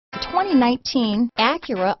2019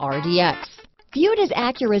 Acura RDX. Viewed as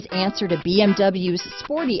Acura's answer to BMW's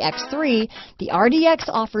sporty X3, the RDX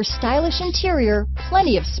offers stylish interior,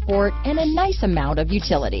 plenty of sport, and a nice amount of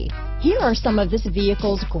utility. Here are some of this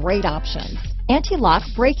vehicle's great options: anti-lock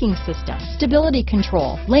braking system, stability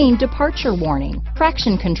control, lane departure warning,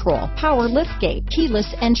 traction control, power liftgate,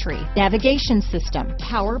 keyless entry, navigation system,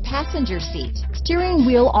 power passenger seat, steering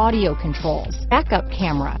wheel audio controls, backup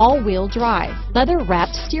camera, all-wheel drive,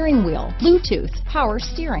 leather-wrapped steering wheel, Bluetooth, power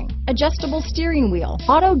steering, adjustable steering wheel,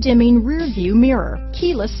 auto-dimming rear-view mirror,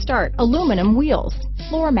 keyless start, aluminum wheels,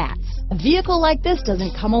 floor mats. A vehicle like this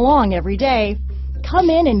doesn't come along every day.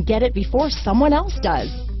 Come in and get it before someone else does.